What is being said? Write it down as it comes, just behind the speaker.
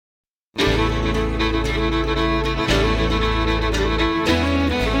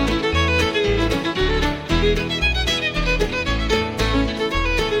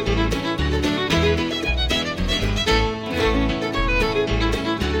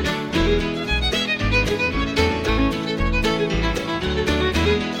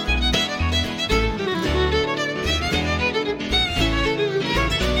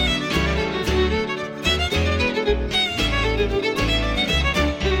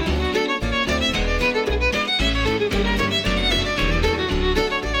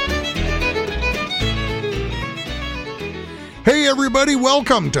everybody,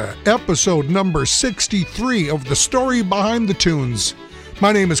 welcome to episode number 63 of The Story Behind the Tunes.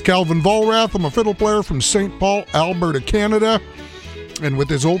 My name is Calvin Vollrath. I'm a fiddle player from St. Paul, Alberta, Canada. And with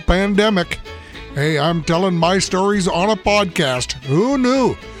this old pandemic, hey, I'm telling my stories on a podcast. Who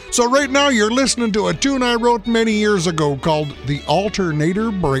knew? So right now you're listening to a tune I wrote many years ago called The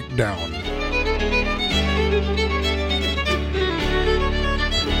Alternator Breakdown.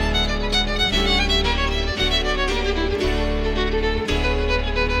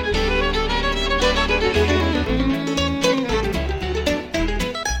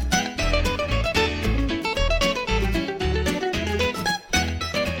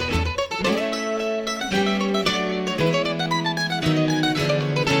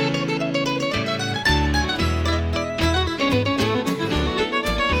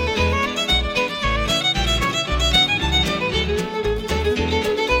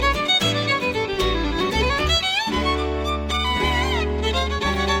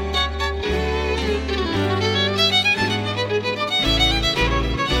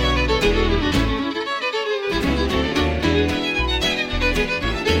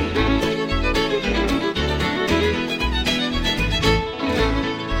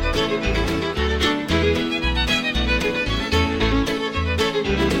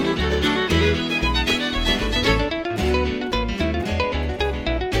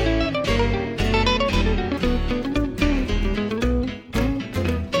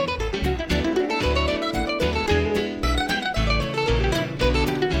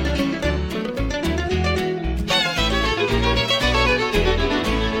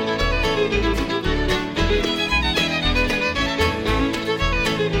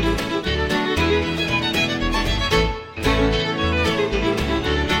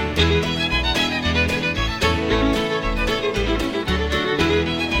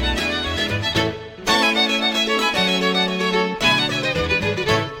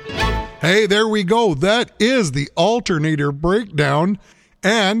 Hey, there we go. That is the Alternator Breakdown,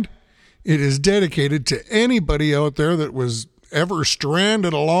 and it is dedicated to anybody out there that was ever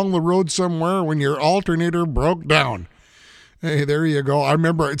stranded along the road somewhere when your alternator broke down. Hey, there you go. I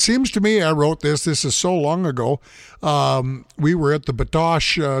remember, it seems to me I wrote this is so long ago. We were at the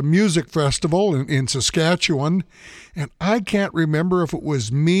Batoche Music Festival in Saskatchewan, and I can't remember if it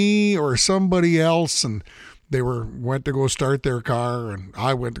was me or somebody else, and they went to go start their car, and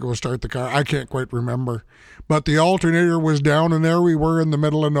I went to go start the car. I can't quite remember. But the alternator was down, and there we were in the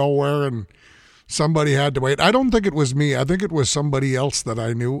middle of nowhere, and somebody had to wait. I don't think it was me. I think it was somebody else that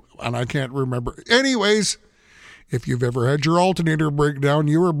I knew, and I can't remember. Anyways, if you've ever had your alternator break down,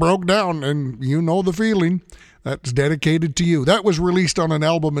 you were broke down, and you know the feeling. That's dedicated to you. That was released on an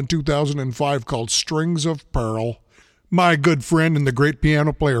album in 2005 called Strings of Pearl. My good friend and the great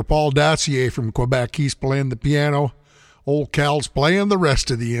piano player Paul Dacier from Quebec, he's playing the piano. Old Cal's playing the rest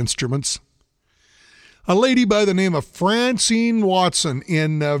of the instruments. A lady by the name of Francine Watson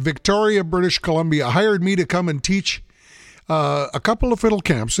in Victoria, British Columbia, hired me to come and teach a couple of fiddle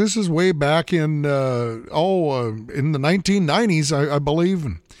camps. This is way back in the 1990s, I believe.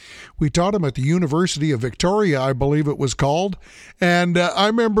 And we taught him at the University of Victoria, I believe it was called. And I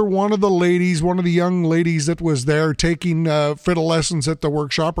remember one of the young ladies that was there taking fiddle lessons at the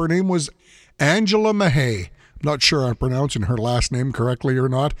workshop. Her name was Angela Mahay. Not sure I'm pronouncing her last name correctly or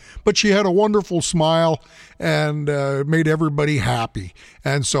not, but she had a wonderful smile and made everybody happy.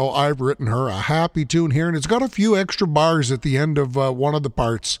 And so I've written her a happy tune here, and it's got a few extra bars at the end of one of the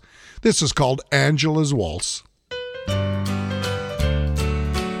parts. This is called Angela's Waltz.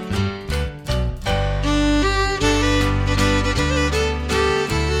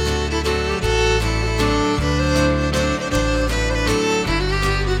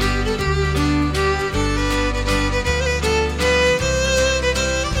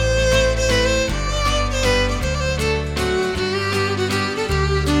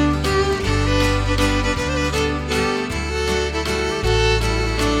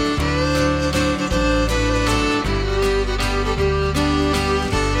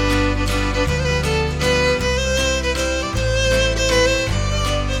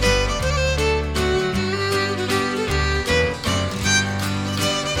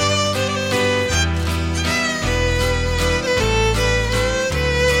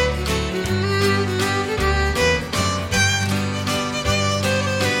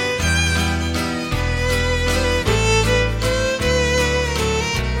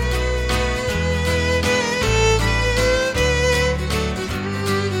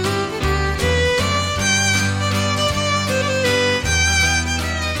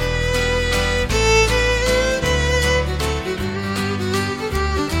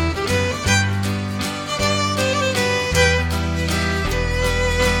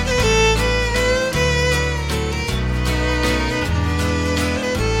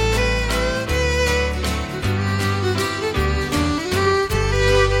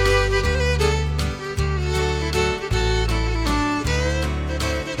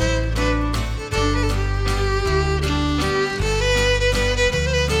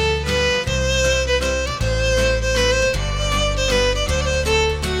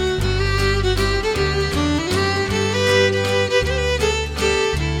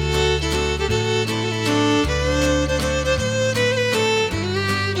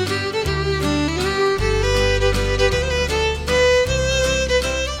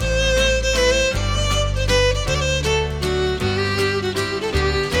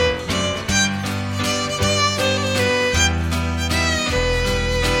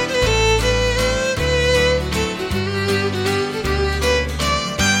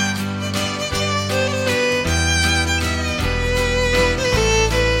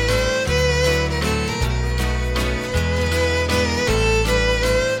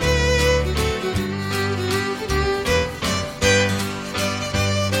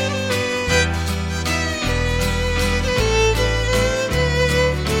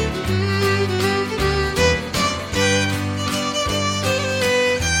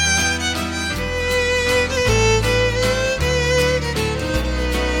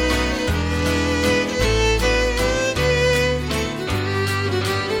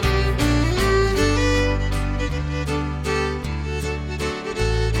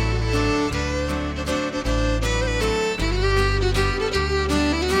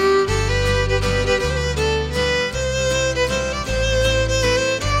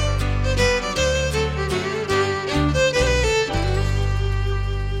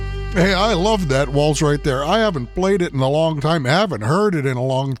 Hey, I love that waltz right there. I haven't played it in a long time. I haven't heard it in a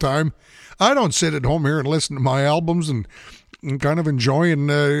long time. I don't sit at home here and listen to my albums and kind of enjoying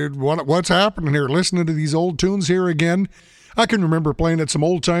what's happening here, listening to these old tunes here again. I can remember playing at some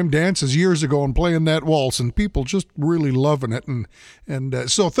old-time dances years ago and playing that waltz, and people just really loving it. And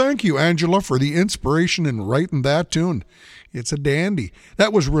so thank you, Angela, for the inspiration in writing that tune. It's a dandy.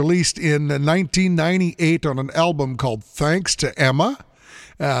 That was released in 1998 on an album called Thanks to Emma.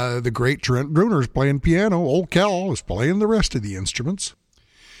 The great Trent Bruner's playing piano. Old Cal is playing the rest of the instruments.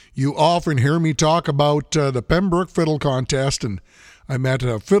 You often hear me talk about the Pembroke Fiddle Contest, and I met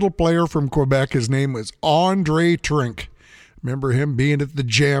a fiddle player from Quebec. His name was Andre Trink. Remember him being at the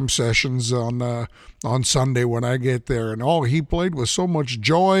jam sessions on Sunday when I get there, and he played with so much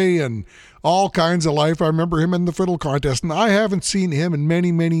joy and all kinds of life. I remember him in the fiddle contest, and I haven't seen him in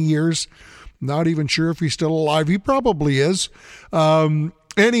many, many years. Not even sure if he's still alive. He probably is.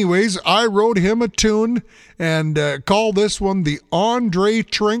 Anyways, I wrote him a tune and call this one the Andre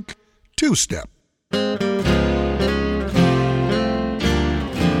Trink Two-Step.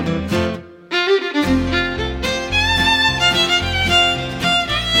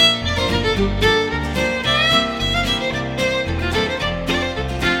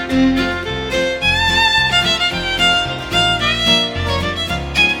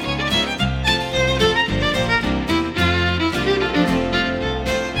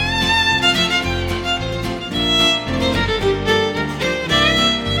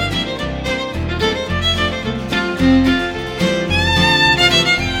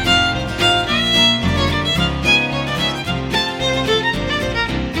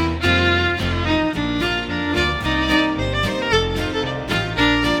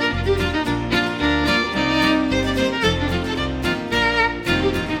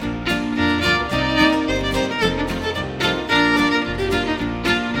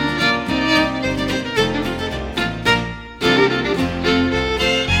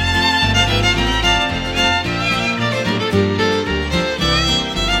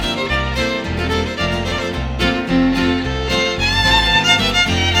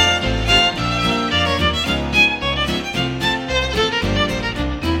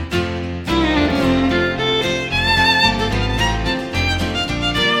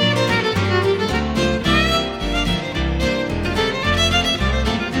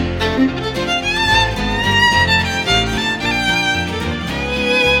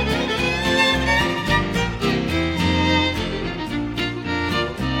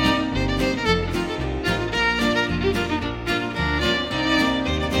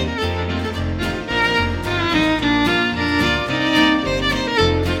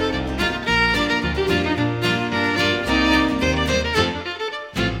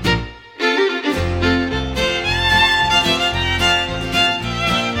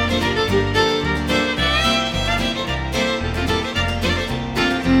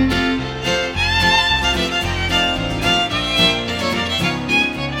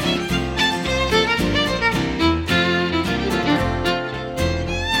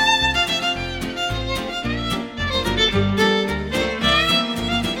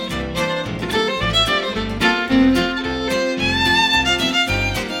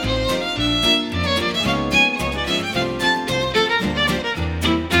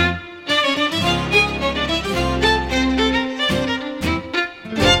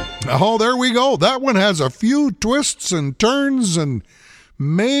 Oh, there we go. That one has a few twists and turns, and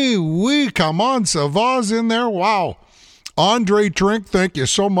may we come on, Savaz in there. Wow. Andre Trink, thank you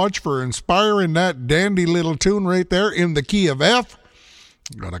so much for inspiring that dandy little tune right there in the key of F.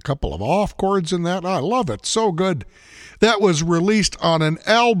 Got a couple of off chords in that. I love it. So good. That was released on an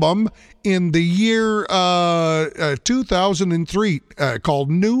album in the year 2003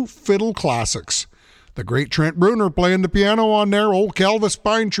 called New Fiddle Classics. The great Trent Bruner playing the piano on there. Old Calvis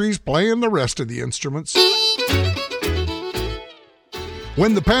Pinetrees playing the rest of the instruments.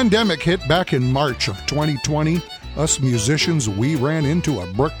 When the pandemic hit back in March of 2020, us musicians, we ran into a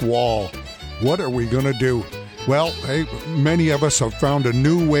brick wall. What are we going to do? Well, hey, many of us have found a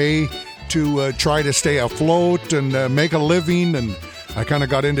new way to try to stay afloat and make a living, and I kind of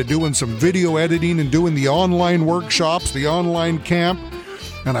got into doing some video editing and doing the online workshops, the online camp.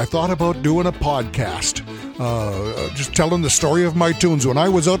 And I thought about doing a podcast, just telling the story of my tunes. When I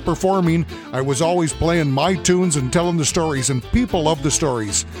was out performing, I was always playing my tunes and telling the stories, and people love the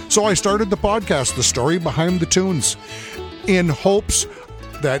stories. So I started the podcast, The Story Behind the Tunes, in hopes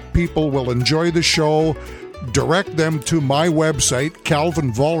that people will enjoy the show, direct them to my website,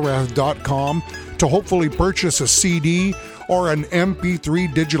 calvinvolrath.com, to hopefully purchase a CD or an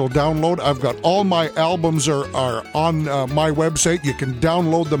MP3 digital download. I've got all my albums are on my website. You can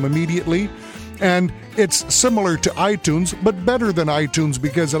download them immediately. And it's similar to iTunes, but better than iTunes,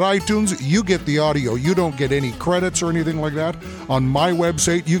 because at iTunes, you get the audio. You don't get any credits or anything like that. On my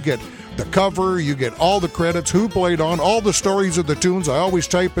website, you get the cover, you get all the credits, who played on, all the stories of the tunes. I always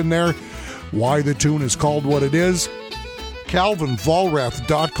type in there why the tune is called what it is.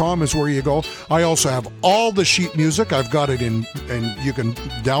 CalvinVolrath.com is where you go. I also have all the sheet music. I've got it in, and you can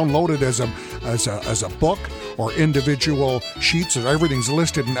download it as a book or individual sheets. Everything's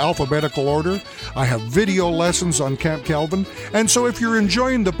listed in alphabetical order. I have video lessons on Camp Calvin. And so if you're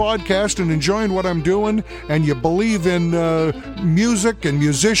enjoying the podcast and enjoying what I'm doing, and you believe in music and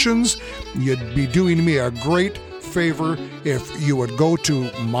musicians, you'd be doing me a great favor if you would go to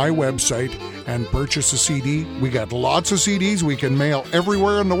my website and purchase a CD. We got lots of CDs we can mail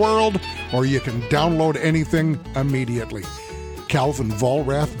everywhere in the world, or you can download anything immediately.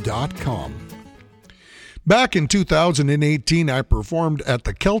 CalvinVolrath.com. Back in 2018, I performed at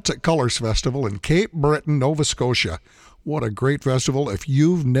the Celtic Colours Festival in Cape Breton, Nova Scotia. What a great festival. If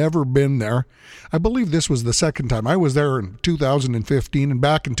you've never been there, I believe this was the second time. I was there in 2015 and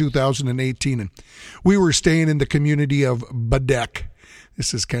back in 2018, and we were staying in the community of Baddeck.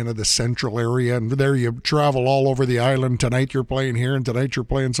 This is kind of the central area, and there you travel all over the island. Tonight you're playing here, and tonight you're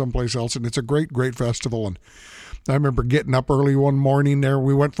playing someplace else, and it's a great, great festival. And I remember getting up early one morning there.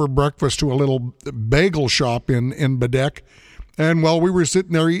 We went for breakfast to a little bagel shop in Baddeck. And while we were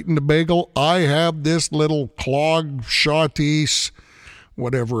sitting there eating the bagel, I had this little clog, shotties,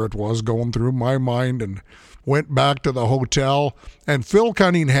 whatever it was, going through my mind, and went back to the hotel. And Phil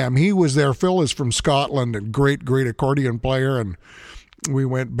Cunningham, he was there. Phil is from Scotland, a great, great accordion player. And we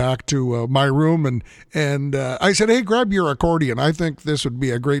went back to my room, and I said, hey, grab your accordion. I think this would be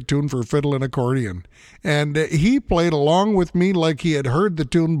a great tune for fiddle and accordion. And he played along with me like he had heard the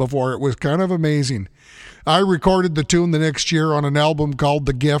tune before. It was kind of amazing. I recorded the tune the next year on an album called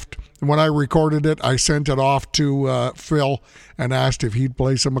The Gift. And when I recorded it, I sent it off to Phil and asked if he'd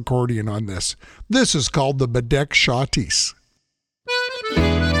play some accordion on this. This is called the Baddeck Shotties.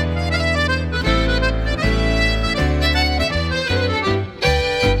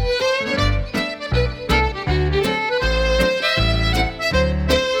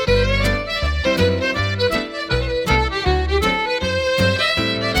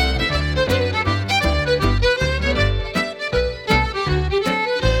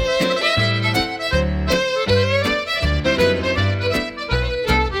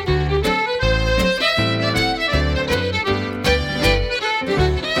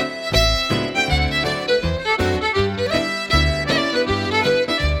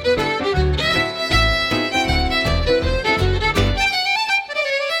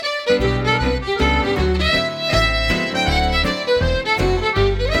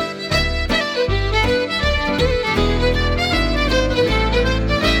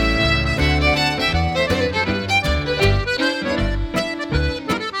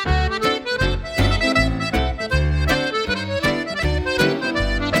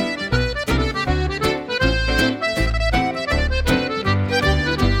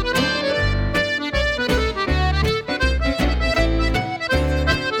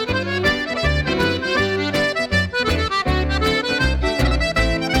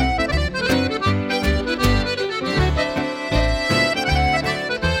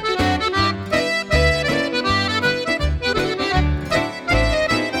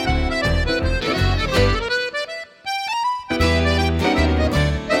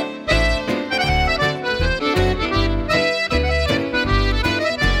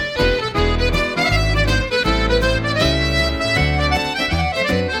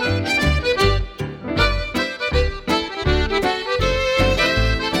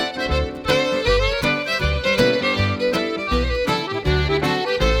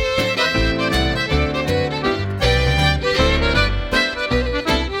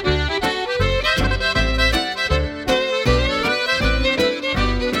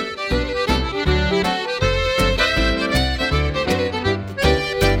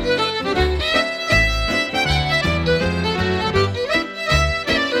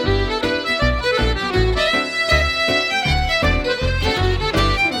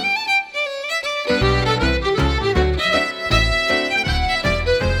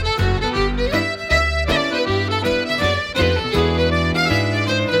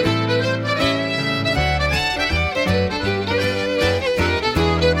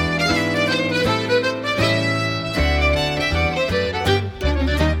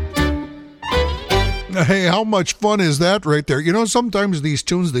 Hey, how much fun is that right there? You know, sometimes these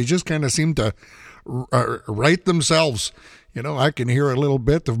tunes, they just kind of seem to write themselves. You know, I can hear a little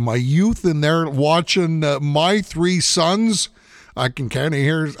bit of my youth in there watching My Three Sons. I can kind of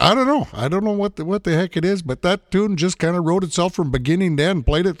hear, I don't know what the heck it is, but that tune just kind of wrote itself from beginning to end,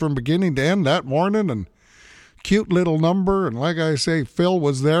 played it from beginning to end that morning, and cute little number. And like I say, Phil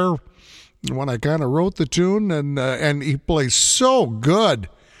was there when I kind of wrote the tune, and he plays so good.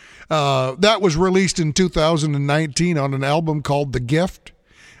 That was released in 2019 on an album called The Gift.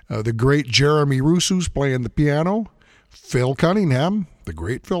 The great Jeremy Rousseau's playing the piano. Phil Cunningham, the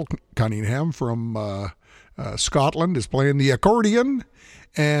great Phil Cunningham from Scotland, is playing the accordion,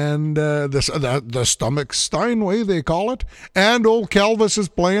 and the stomach Steinway, they call it, and old Calvis is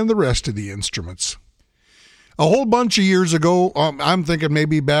playing the rest of the instruments. A whole bunch of years ago, I'm thinking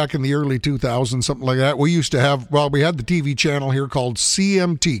maybe back in the early 2000s, something like that, we used to have, we had the TV channel here called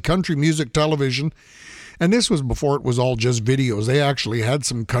CMT, Country Music Television. And this was before it was all just videos. They actually had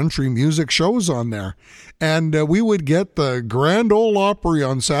some country music shows on there. And we would get the Grand Ole Opry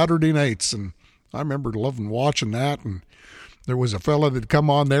on Saturday nights. And I remember loving watching that. And there was a fella that'd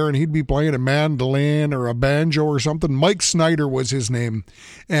come on there and he'd be playing a mandolin or a banjo or something. Mike Snyder was his name.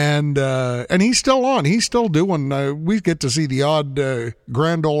 And he's still on. He's still doing, we get to see the odd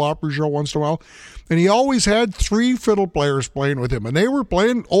Grand Ole Opry show once in a while. And he always had 3 fiddle players playing with him. And they were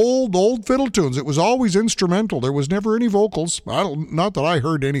playing old fiddle tunes. It was always instrumental. There was never any vocals. Not that I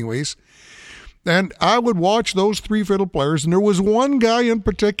heard anyways. And I would watch those 3 fiddle players. And there was one guy in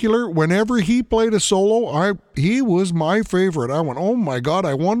particular, whenever he played a solo, he was my favorite. I went, oh my God,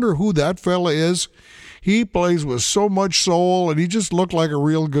 I wonder who that fella is. He plays with so much soul, and he just looked like a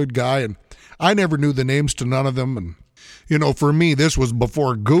real good guy. And I never knew the names to none of them. And you know, for me, this was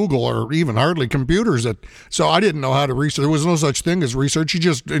before Google or even hardly computers. So I didn't know how to research. There was no such thing as research. You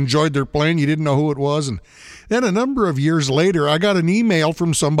just enjoyed their playing. You didn't know who it was. And then a number of years later, I got an email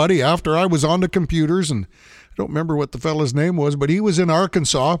from somebody after I was on the computers, and I don't remember what the fella's name was, but he was in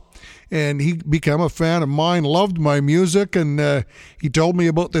Arkansas, and he became a fan of mine, loved my music, and he told me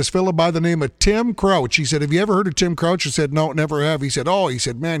about this fella by the name of Tim Crouch. He said, have you ever heard of Tim Crouch? I said, no, never have. He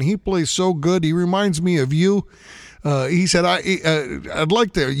said, man, he plays so good. He reminds me of you. He said, I'd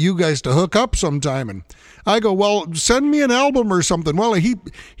like you guys to hook up sometime. And I go, well, send me an album or something. Well,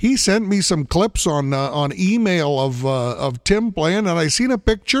 he sent me some clips on email of Tim playing, and I seen a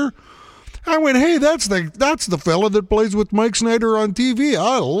picture. I went, hey, that's the fella that plays with Mike Snyder on TV.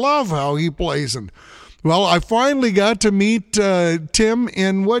 I love how he plays. And well, I finally got to meet Tim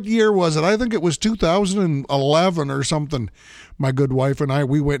in, what year was it? I think it was 2011 or something. My good wife and I,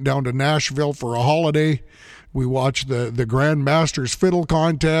 we went down to Nashville for a holiday. We watched the Grand Masters Fiddle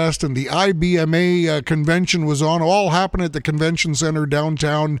Contest, and the IBMA convention was on. All happened at the convention center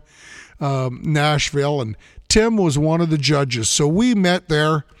downtown Nashville, and Tim was one of the judges. So we met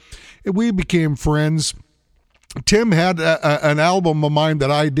there. We became friends. Tim had an album of mine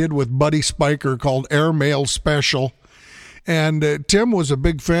that I did with Buddy Spiker called Airmail Special. And Tim was a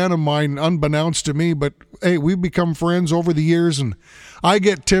big fan of mine, unbeknownst to me, but hey, we've become friends over the years, and I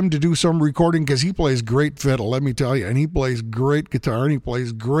get Tim to do some recording because he plays great fiddle, let me tell you, and he plays great guitar, and he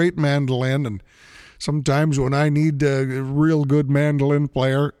plays great mandolin, and sometimes when I need a real good mandolin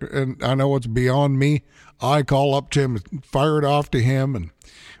player, and I know it's beyond me, I call up Tim, fire it off to him,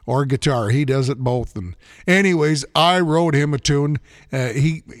 or guitar. He does it both. And anyways, I wrote him a tune.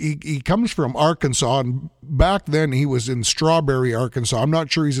 He comes from Arkansas, and back then he was in Strawberry, Arkansas. I'm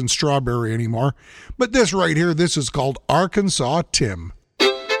not sure he's in Strawberry anymore. But this right here, this is called Arkansas Tim.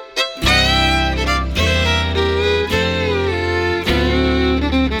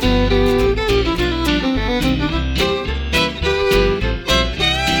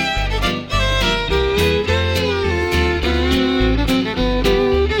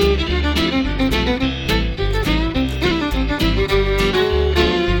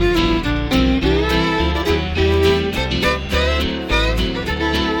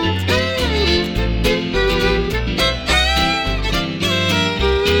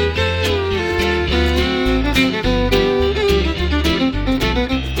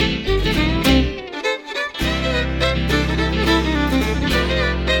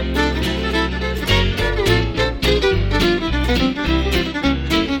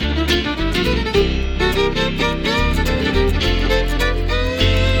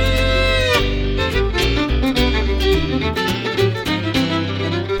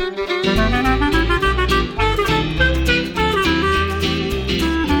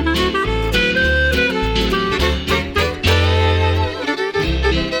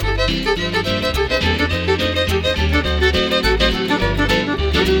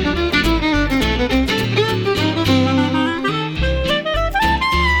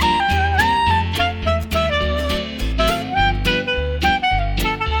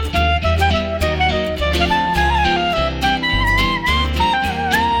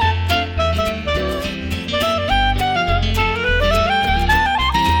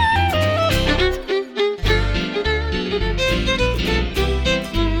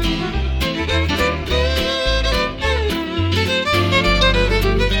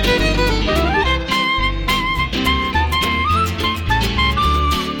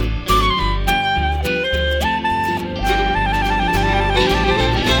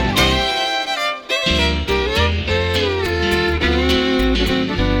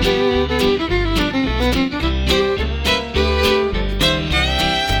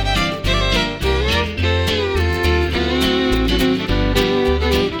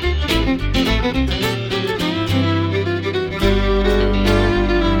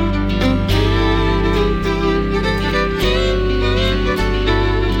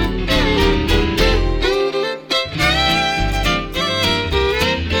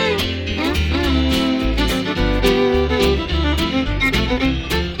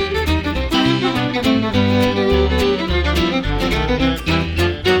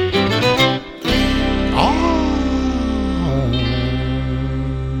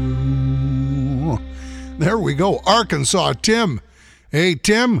 we go. Arkansas, Tim. Hey,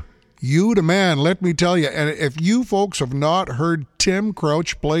 Tim, you the man, let me tell you. And if you folks have not heard Tim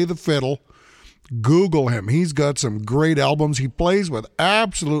Crouch play the fiddle, Google him. He's got some great albums. He plays with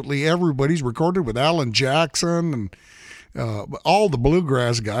absolutely everybody. He's recorded with Alan Jackson and all the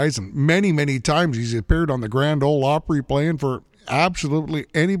bluegrass guys. And many, many times he's appeared on the Grand Ole Opry playing for absolutely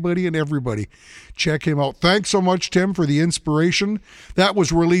anybody and everybody. Check him out. Thanks so much, Tim, for the inspiration. That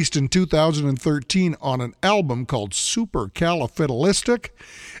was released in 2013 on an album called Supercalifragilistic.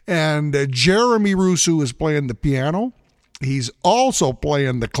 And Jeremy Russo is playing the piano. He's also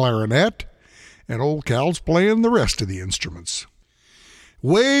playing the clarinet. And old Cal's playing the rest of the instruments.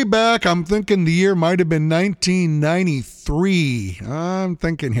 Way back, I'm thinking the year might have been 1993. I'm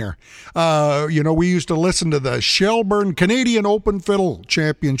thinking here. We used to listen to the Shelburne Canadian Open Fiddle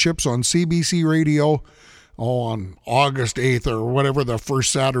Championships on CBC Radio on August 8th or whatever the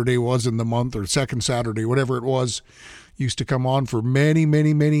first Saturday was in the month, or second Saturday, whatever it was. Used to come on for many,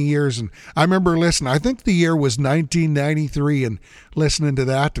 many, many years. And I remember listening, I think the year was 1993, and listening to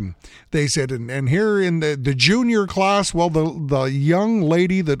that. And they said, and here in the junior class, well, the young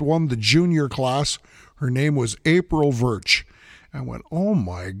lady that won the junior class, her name was April Virch. I went, oh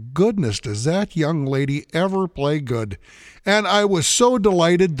my goodness, does that young lady ever play good? And I was so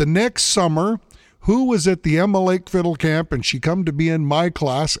delighted. The next summer, who was at the Emma Lake Fiddle Camp, and she come to be in my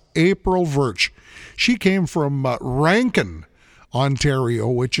class? April Virch. She came from Rankin, Ontario,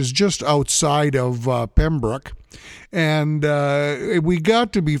 which is just outside of Pembroke. And we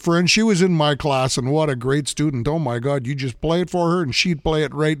got to be friends. She was in my class, and what a great student. Oh my God, you just play it for her, and she'd play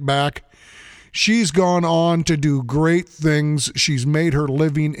it right back. She's gone on to do great things. She's made her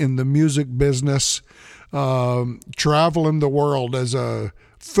living in the music business, traveling the world as a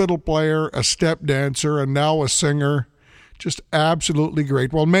fiddle player, a step dancer, and now a singer. Just absolutely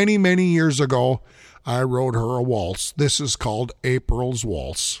great. Well, many, many years ago, I wrote her a waltz. This is called April's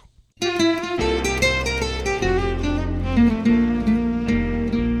Waltz.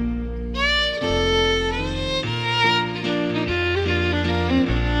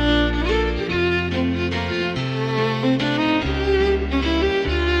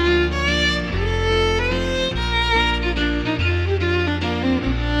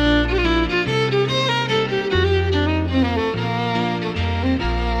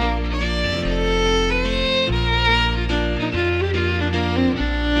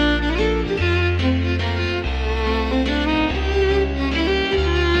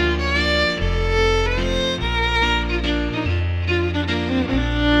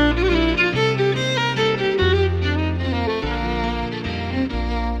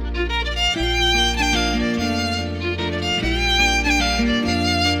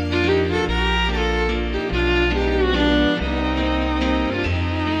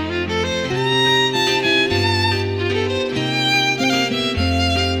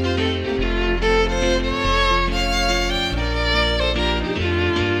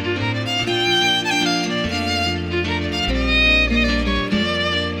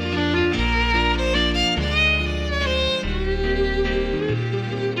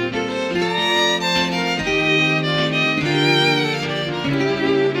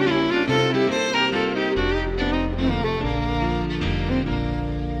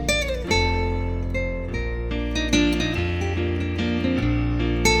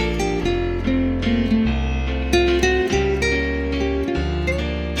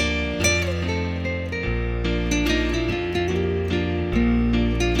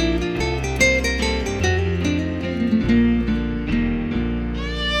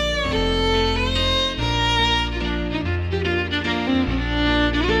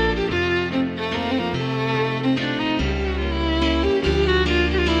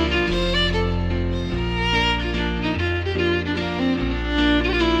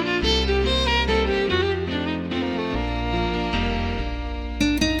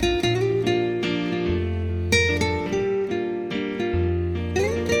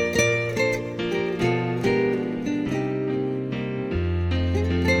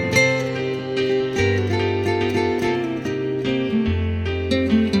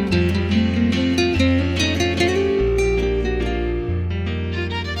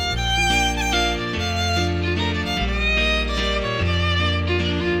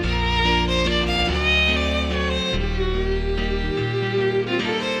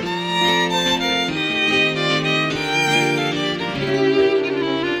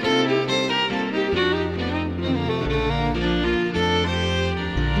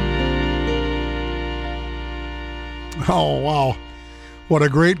 Oh, wow. What a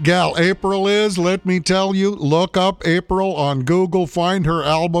great gal April is, let me tell you. Look up April on Google, find her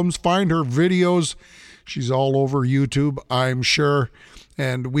albums, find her videos. She's all over YouTube, I'm sure.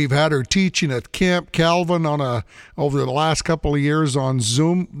 And we've had her teaching at Camp Calvin over the last couple of years on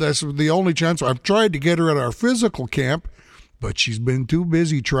Zoom. That's the only chance. I've tried to get her at our physical camp, but she's been too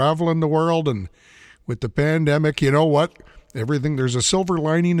busy traveling the world. And with the pandemic, you know what? There's a silver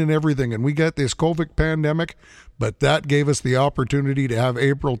lining in everything. And we got this COVID pandemic, but that gave us the opportunity to have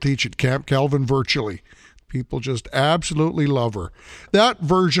April teach at Camp Calvin virtually. People just absolutely love her. That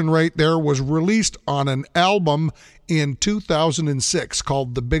version right there was released on an album in 2006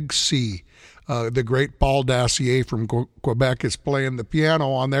 called The Big C. The great Paul Dacier from Quebec is playing the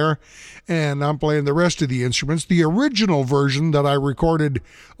piano on there, and I'm playing the rest of the instruments. The original version that I recorded,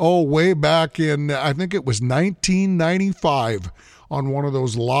 way back in, I think it was 1995, on one of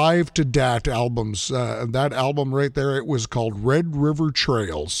those Live to Dat albums. That album right there, it was called Red River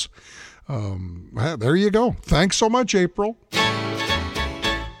Trails. There you go. Thanks so much, April.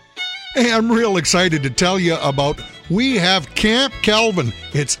 Hey, I'm real excited to tell you about we have Camp Calvin.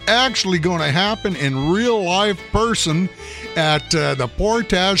 It's actually going to happen in real live person at the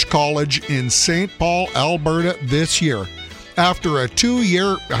Portage College in St. Paul, Alberta this year. After a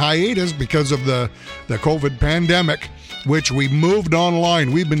 2-year hiatus because of the COVID pandemic, which we moved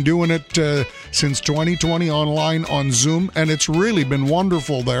online. We've been doing it since 2020 online on Zoom, and it's really been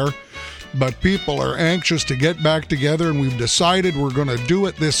wonderful there. But people are anxious to get back together, and we've decided we're going to do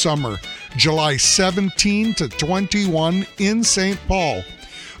it this summer, July 17 to 21 in St. Paul.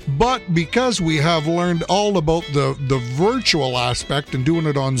 But because we have learned all about the virtual aspect and doing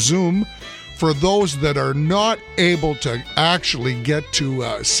it on Zoom, for those that are not able to actually get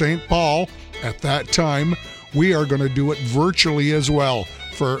to St. Paul at that time, we are going to do it virtually as well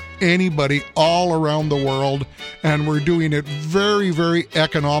for anybody all around the world, and we're doing it very, very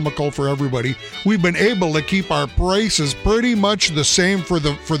economical for everybody. We've been able to keep our prices pretty much the same for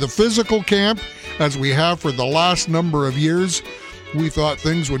the physical camp as we have for the last number of years. We thought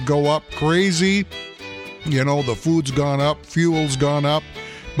things would go up crazy. You know, the food's gone up, fuel's gone up,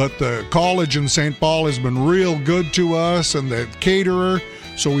 but the college in St. Paul has been real good to us, and the caterer,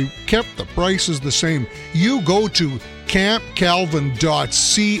 so we kept the prices the same. You go to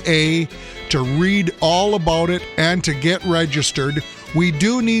campcalvin.ca to read all about it and to get registered. We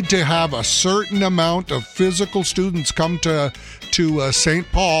do need to have a certain amount of physical students come to St.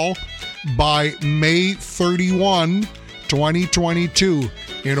 Paul by May 31, 2022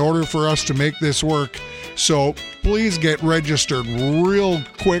 in order for us to make this work. So please get registered real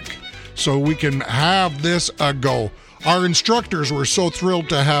quick so we can have this a go. Our instructors were so thrilled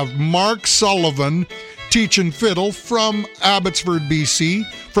to have Mark Sullivan teaching fiddle from Abbotsford, BC.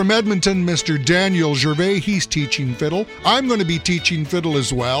 From Edmonton, Mr. Daniel Gervais, he's teaching fiddle. I'm going to be teaching fiddle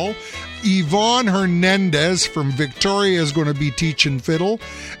as well. Yvonne Hernandez from Victoria is going to be teaching fiddle.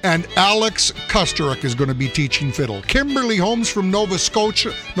 And Alex Kusteruk is going to be teaching fiddle. Kimberly Holmes from Nova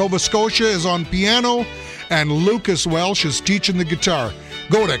Scotia is on piano. And Lucas Welsh is teaching the guitar.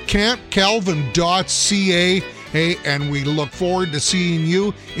 Go to campcalvin.ca. Hey, and we look forward to seeing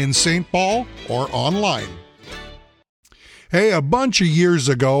you in St. Paul or online. Hey, a bunch of years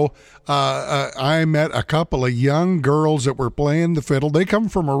ago, I met a couple of young girls that were playing the fiddle. They come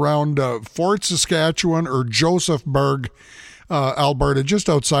from around Fort Saskatchewan or Josephburg, Alberta, just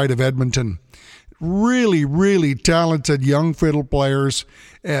outside of Edmonton. Really, really talented young fiddle players,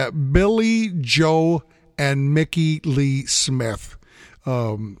 Billy Joe and Mickey Lee Smith.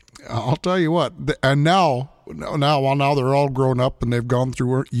 I'll tell you what, and now they're all grown up and they've gone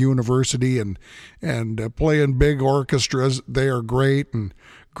through university and playing big orchestras. They are great and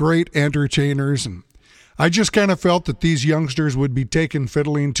great entertainers. And I just kind of felt that these youngsters would be taking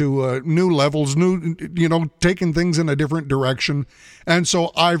fiddling to new levels, taking things in a different direction. And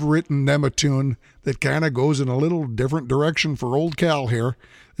so I've written them a tune that kind of goes in a little different direction for old Cal here.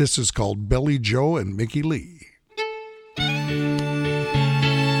 This is called Billy Joe and Mickey Lee.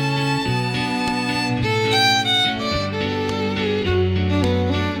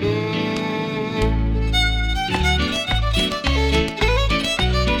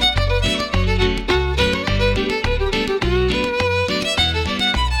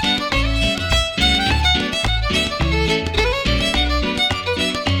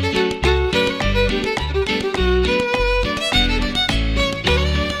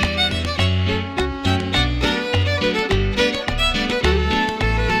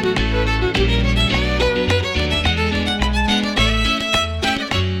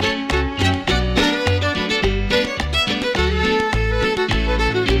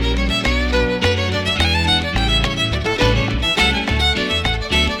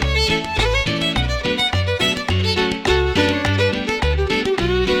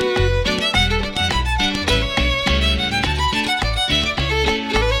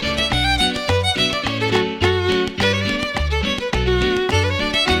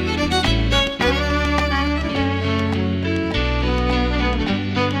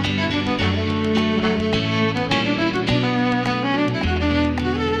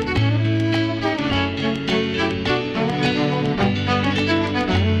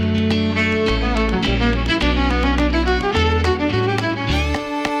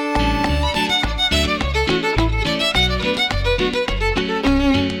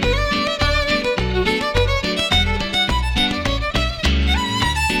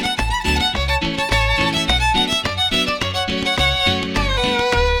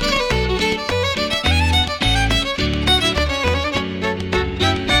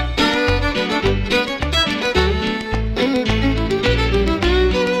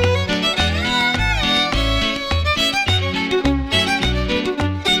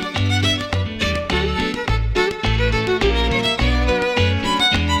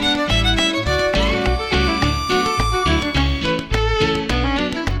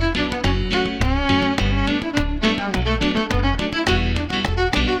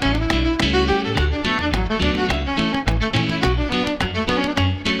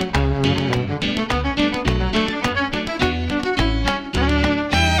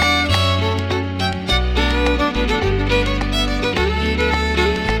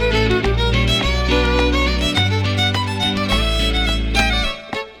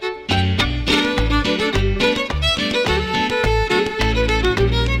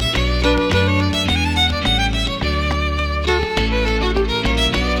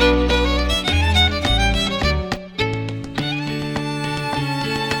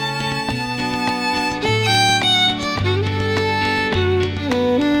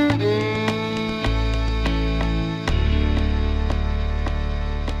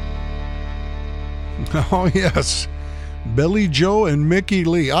 Oh, yes. Billy Joe and Mickey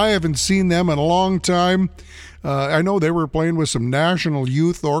Lee. I haven't seen them in a long time. I know they were playing with some National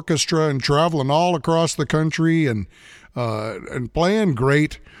Youth Orchestra and traveling all across the country and playing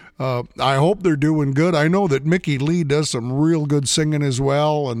great. I hope they're doing good. I know that Mickey Lee does some real good singing as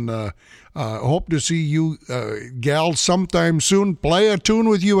well, and hope to see you, gal, sometime soon. Play a tune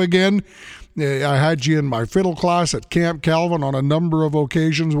with you again. I had you in my fiddle class at Camp Calvin on a number of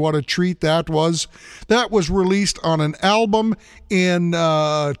occasions. What a treat that was. That was released on an album in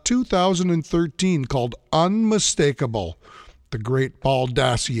 2013 called Unmistakable. The great Paul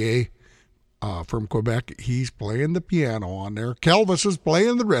Dacier from Quebec, he's playing the piano on there. Kelvis is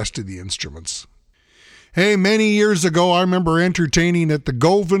playing the rest of the instruments. Hey, many years ago, I remember entertaining at the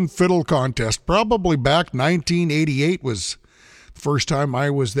Govan Fiddle Contest. Probably back 1988 was the first time I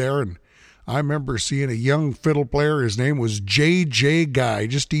was there, and I remember seeing a young fiddle player. His name was J.J. Guy,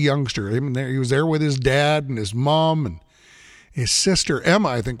 just a youngster. He was there with his dad and his mom and his sister, Emma,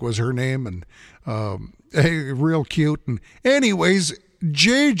 I think was her name, and real cute. And anyways,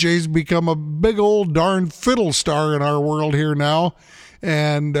 J.J.'s become a big old darn fiddle star in our world here now.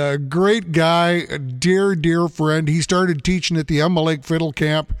 And a great guy, a dear, dear friend. He started teaching at the Emma Lake Fiddle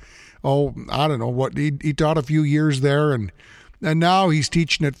Camp. Oh, I don't know what. He taught a few years there, and now he's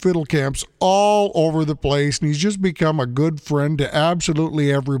teaching at fiddle camps all over the place, and he's just become a good friend to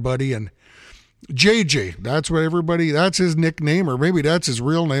absolutely everybody. And JJ, that's his nickname, or maybe that's his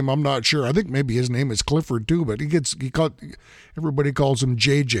real name, I'm not sure. I think maybe his name is Clifford too, but everybody calls him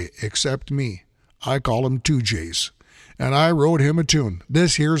JJ, except me. I call him 2J's. And I wrote him a tune.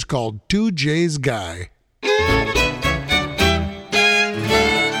 This here's called 2J's Guy.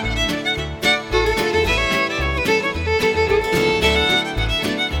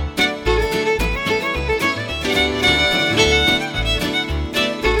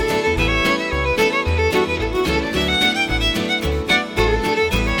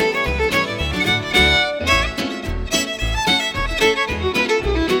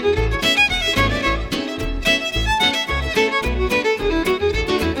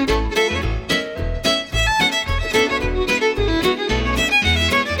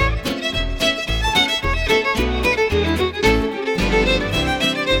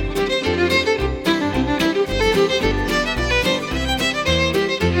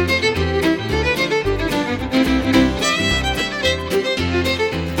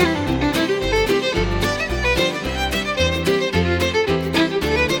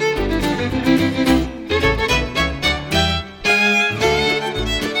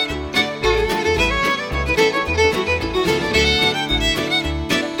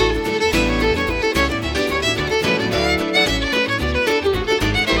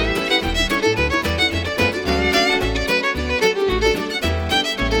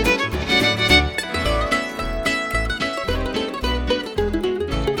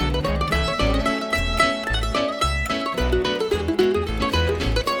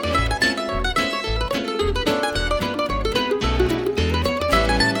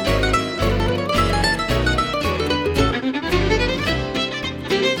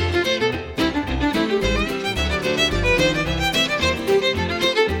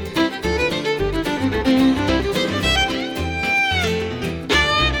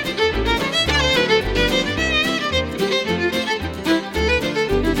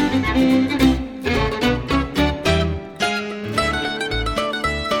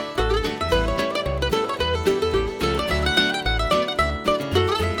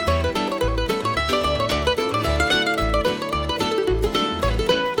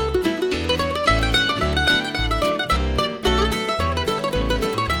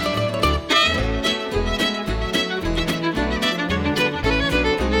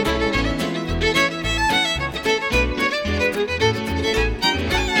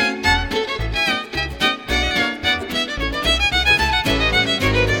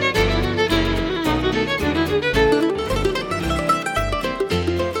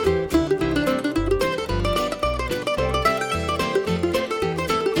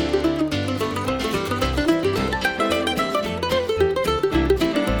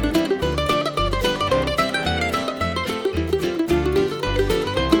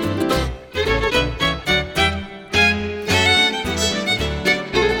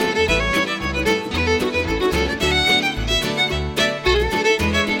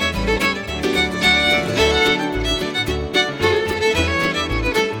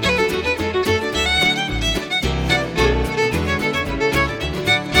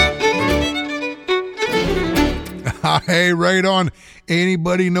 Hey, right on.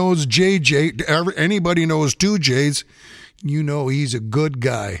 Anybody knows JJ, anybody knows 2J's, you know he's a good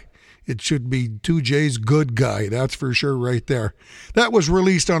guy. It should be 2J's Good Guy, that's for sure right there. That was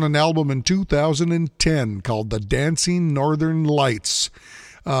released on an album in 2010 called The Dancing Northern Lights.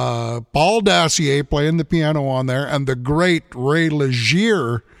 Paul Dacier playing the piano on there, and the great Ray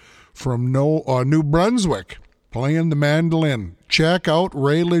Legier from New Brunswick playing the mandolin. Check out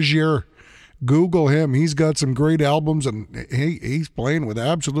Ray Legier. Google him. He's got some great albums, and he's playing with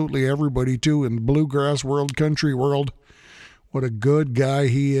absolutely everybody too in the bluegrass world, country world. What a good guy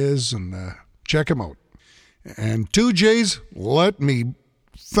he is, and check him out. And 2J's, let me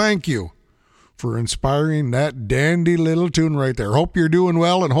thank you for inspiring that dandy little tune right there. Hope you're doing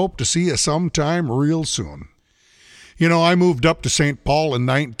well, and hope to see you sometime real soon. You know, I moved up to St. Paul in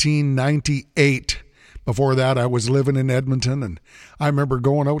 1998. Before that, I was living in Edmonton, and I remember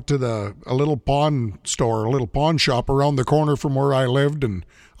going out to a little pawn store, a little pawn shop around the corner from where I lived, and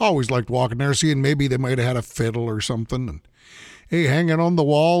I always liked walking there, seeing maybe they might have had a fiddle or something. And hey, hanging on the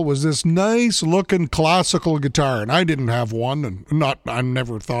wall was this nice-looking classical guitar, and I didn't have one, and I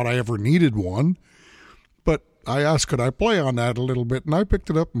never thought I ever needed one. But I asked, could I play on that a little bit, and I picked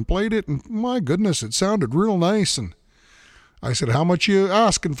it up and played it, and my goodness, it sounded real nice. And I said, how much you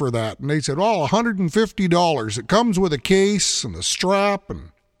asking for that? And they said, well, $150. It comes with a case and a strap. And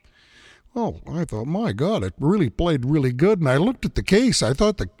well, I thought, my God, it really played really good. And I looked at the case. I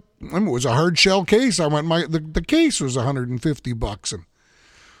thought it was a hard shell case. I went, the case was $150. And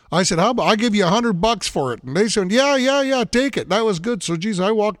I said, how about I give you $100 for it? And they said, yeah, take it. That was good. So, geez,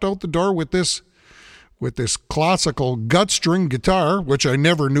 I walked out the door with this classical gut string guitar, which I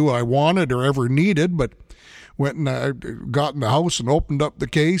never knew I wanted or ever needed, but went and I got in the house and opened up the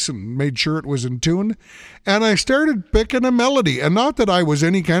case and made sure it was in tune. And I started picking a melody. And not that I was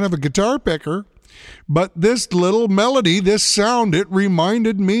any kind of a guitar picker, but this little melody, this sound, it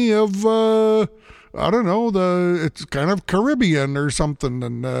reminded me of, I don't know, it's kind of Caribbean or something.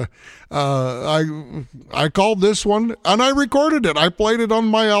 And I called this one, and I recorded it. I played it on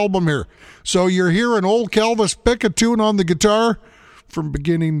my album here. So you're hearing old Calvis pick a tune on the guitar from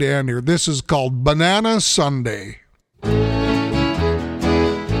beginning to end here. This is called Banana Sunday.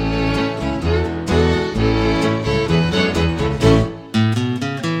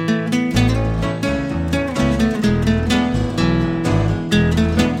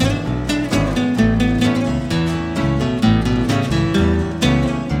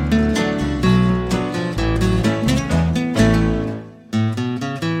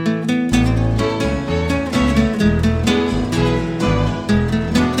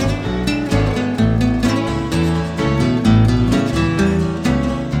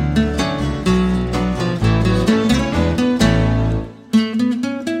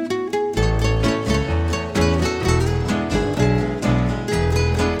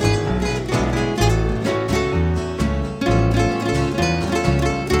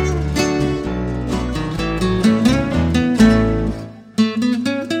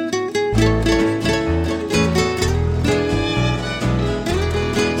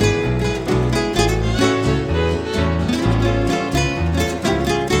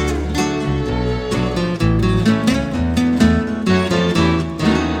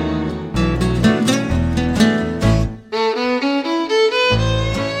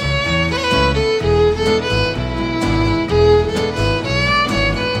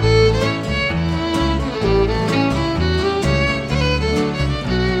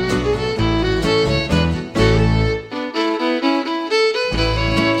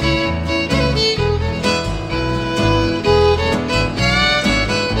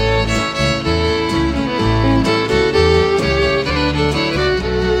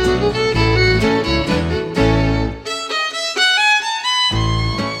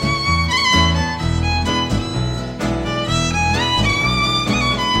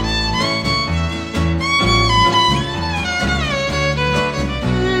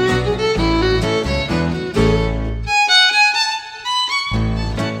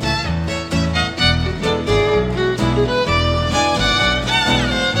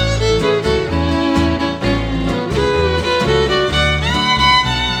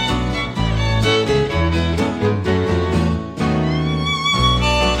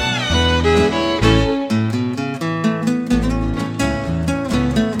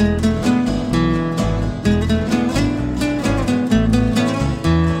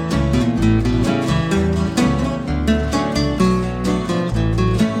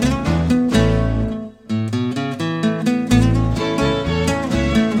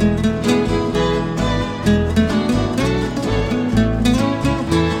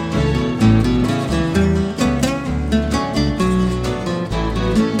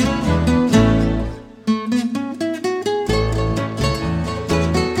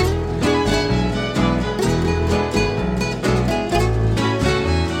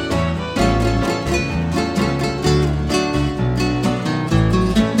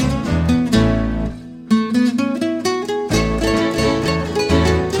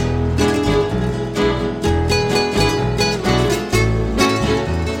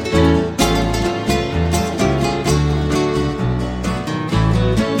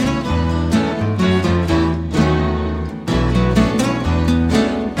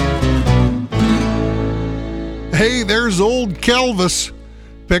 Kelvis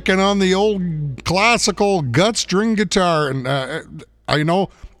picking on the old classical gut string guitar. And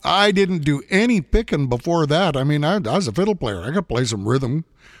I didn't do any picking before that. I mean, I was a fiddle player. I could play some rhythm,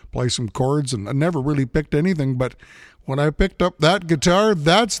 play some chords, and I never really picked anything. But when I picked up that guitar,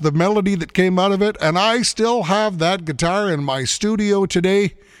 that's the melody that came out of it. And I still have that guitar in my studio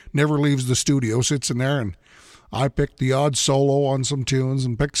today. Never leaves the studio, sits in there, and I picked the odd solo on some tunes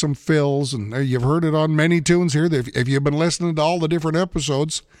and picked some fills. And you've heard it on many tunes here if you've been listening to all the different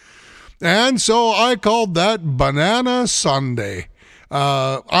episodes. And so I called that Banana Sunday.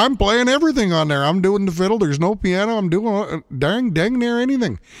 I'm playing everything on there. I'm doing the fiddle. There's no piano. I'm doing dang near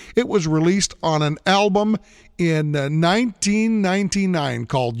anything. It was released on an album in 1999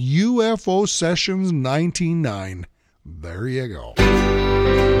 called UFO Sessions 99. There you go.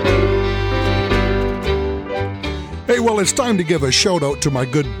 Hey, well, it's time to give a shout out to my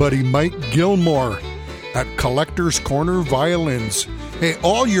good buddy Mike Gilmore at Collector's Corner Violins. Hey,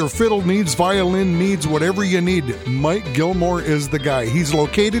 all your fiddle needs, violin needs, whatever you need, Mike Gilmore is the guy. He's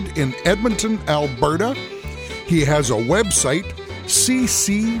located in Edmonton, Alberta. He has a website,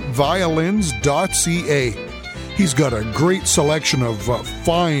 ccviolins.ca. He's got a great selection of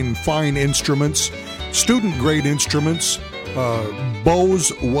fine instruments, student-grade instruments, bows,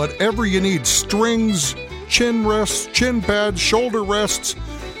 whatever you need, strings, chin rests, chin pads, shoulder rests,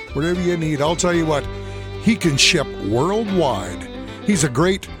 whatever you need. I'll tell you what, he can ship worldwide. He's a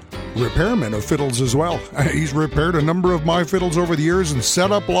great repairman of fiddles as well. He's repaired a number of my fiddles over the years and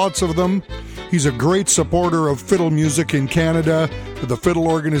set up lots of them. He's a great supporter of fiddle music in Canada, the fiddle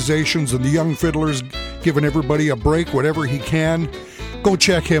organizations and the young fiddlers, giving everybody a break, whatever he can. Go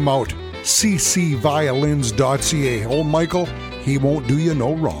check him out, ccviolins.ca. Old Michael, he won't do you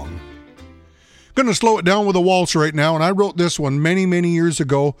no wrong. Going to slow it down with a waltz right now, and I wrote this one many years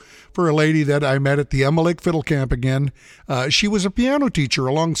ago for a lady that I met at the Emma Lake Fiddle Camp again. She was a piano teacher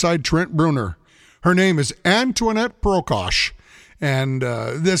alongside Trent Bruner. Her name is Antoinette Prokosh, and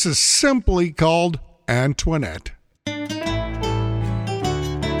this is simply called Antoinette.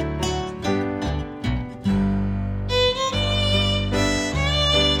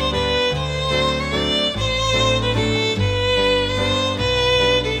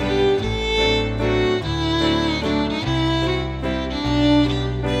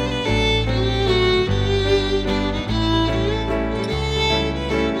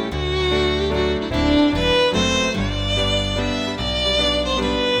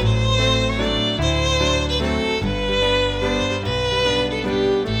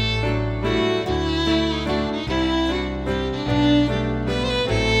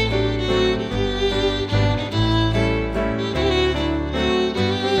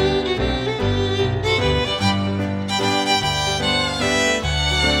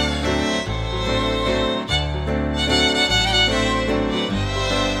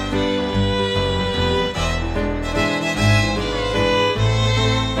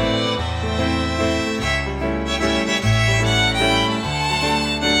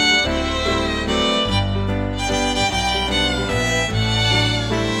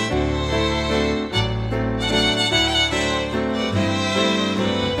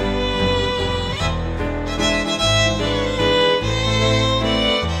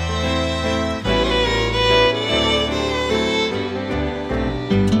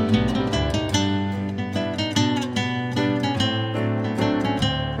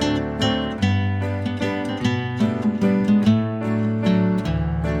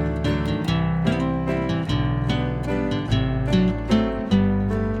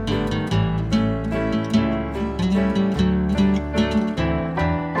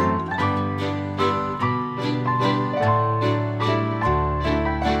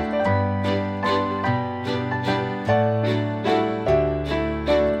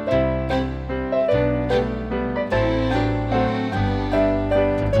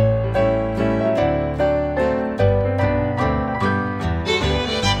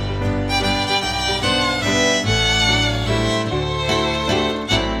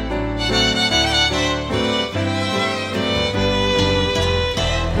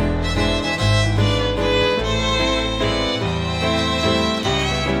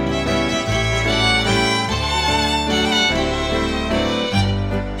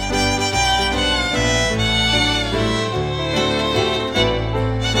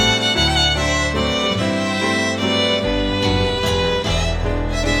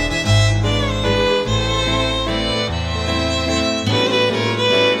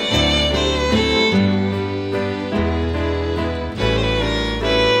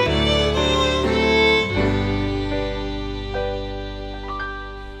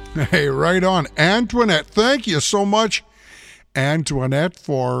 Hey, right on. Antoinette, thank you so much. Antoinette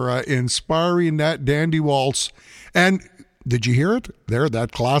for inspiring that dandy waltz. And did you hear it? There,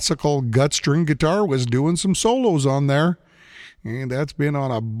 that classical gut string guitar was doing some solos on there. And that's been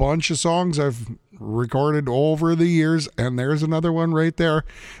on a bunch of songs I've recorded over the years. And there's another one right there.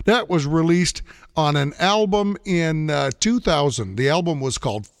 That was released on an album in 2000. The album was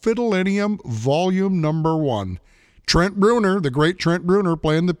called Fiddlenium Volume Number 1. Trent Bruner, the great Trent Bruner,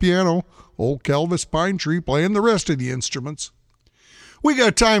 playing the piano. Old Kelvis Pinetree playing the rest of the instruments. We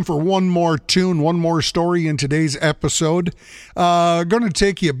got time for one more tune, one more story in today's episode. Going to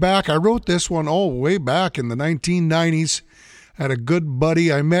take you back. I wrote this one way back in the 1990s. Had a good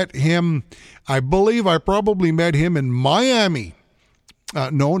buddy. I met him, I believe I probably met him in Miami.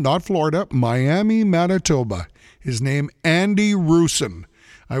 No, not Florida, Miami, Manitoba. His name, Andy Rusin.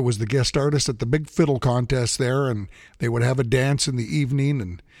 I was the guest artist at the Big Fiddle Contest there, and they would have a dance in the evening,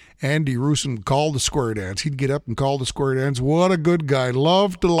 and Andy Rusin would call the square dance. He'd get up and call the square dance. What a good guy.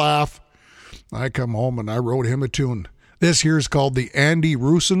 Loved to laugh. I come home and I wrote him a tune. This here's called the Andy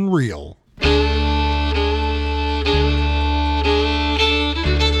Rusin Reel.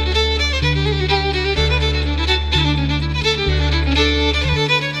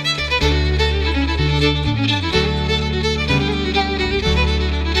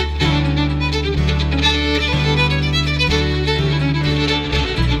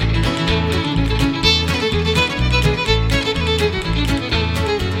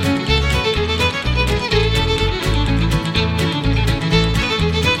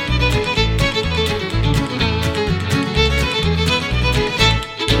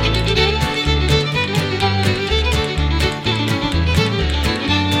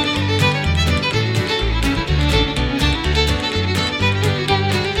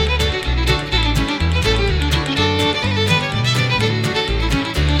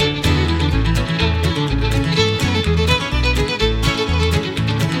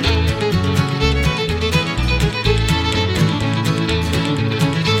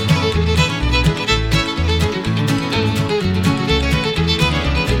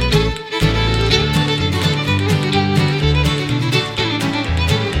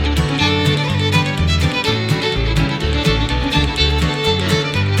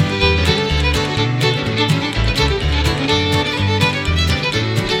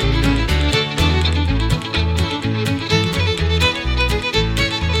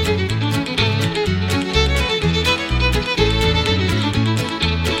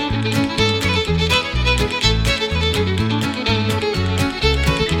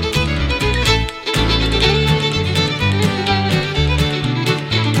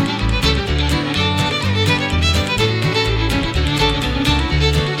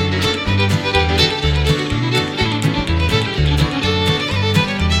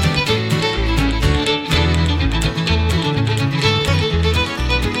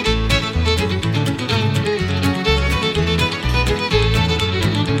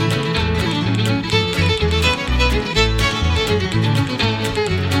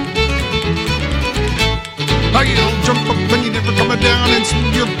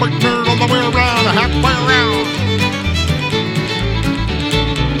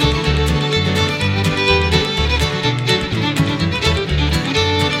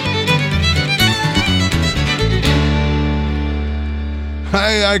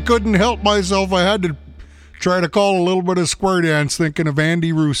 I couldn't help myself. I had to try to call a little bit of square dance, thinking of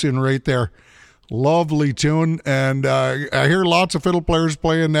Andy Rusin right there. Lovely tune, and I hear lots of fiddle players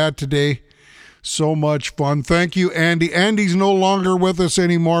playing that today. So much fun. Thank you, Andy. Andy's no longer with us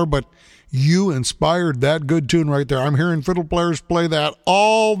anymore, but you inspired that good tune right there. I'm hearing fiddle players play that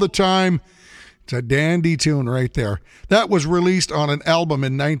all the time. It's a dandy tune right there. That was released on an album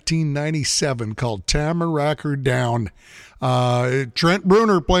in 1997 called Tamaracker Down. Trent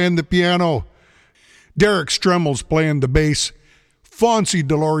Bruner playing the piano. Derek Stremmels playing the bass. Fonzie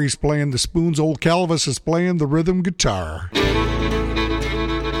Dolores playing the spoons. Old Kelvis is playing the rhythm guitar.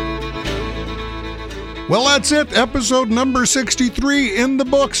 Well, that's it. Episode number 63 in the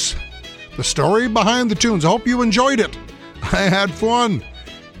books. The story behind the tunes. I hope you enjoyed it. I had fun.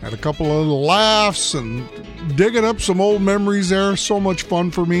 Had a couple of little laughs and digging up some old memories there. So much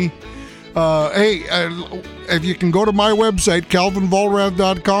fun for me. If you can go to my website,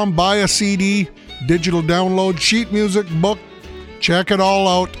 calvinvolrath.com, buy a CD, digital download, sheet music, book, check it all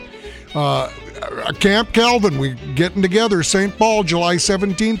out. Camp Calvin, we're getting together, St. Paul, July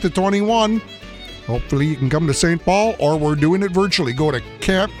 17th to 21. Hopefully you can come to St. Paul, or we're doing it virtually. Go to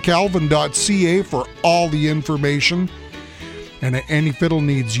campcalvin.ca for all the information. And any fiddle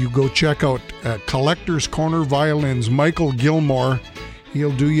needs, you go check out Collector's Corner Violins. Michael Gilmore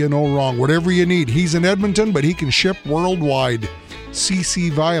He'll do you no wrong. Whatever you need. He's in Edmonton, but he can ship worldwide.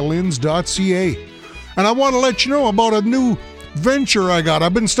 ccviolins.ca. And I want to let you know about a new venture I got.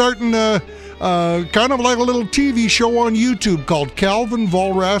 I've been starting kind of like a little TV show on YouTube called Calvin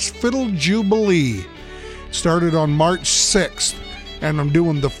Vollrath's Fiddle Jubilee. It started on March 6th, and I'm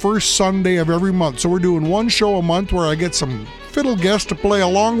doing the first Sunday of every month. So we're doing one show a month where I get some fiddle guests to play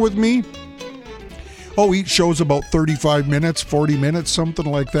along with me. Each show's about 35 minutes, 40 minutes, something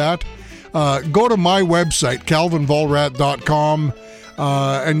like that. Go to my website, calvinvollrath.com,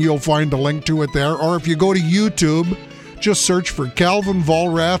 and you'll find a link to it there. Or if you go to YouTube, just search for Calvin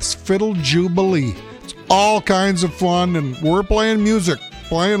Vollrath's Fiddle Jubilee. It's all kinds of fun, and we're playing music,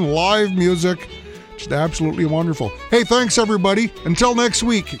 playing live music. Just absolutely wonderful. Hey, thanks everybody. Until next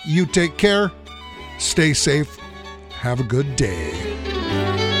week, you take care, stay safe, have a good day.